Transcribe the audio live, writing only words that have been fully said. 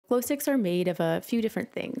Glow sticks are made of a few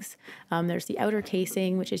different things. There's the outer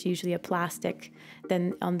casing, which is usually a plastic.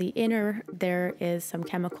 Then on the inner, there is some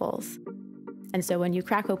chemicals. And so when you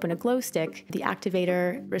crack open a glow stick, the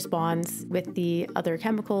activator responds with the other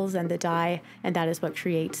chemicals and the dye, and that is what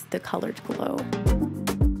creates the colored glow.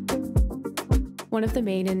 One of the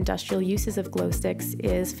main industrial uses of glow sticks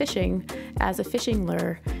is fishing as a fishing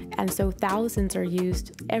lure. And so thousands are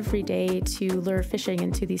used every day to lure fishing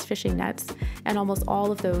into these fishing nets. And almost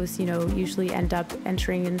all of those, usually end up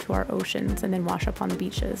entering into our oceans and then wash up on the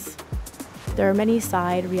beaches. There are many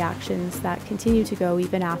side reactions that continue to go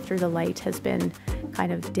even after the light has been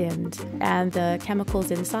kind of dimmed. And the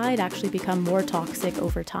chemicals inside actually become more toxic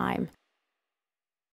over time.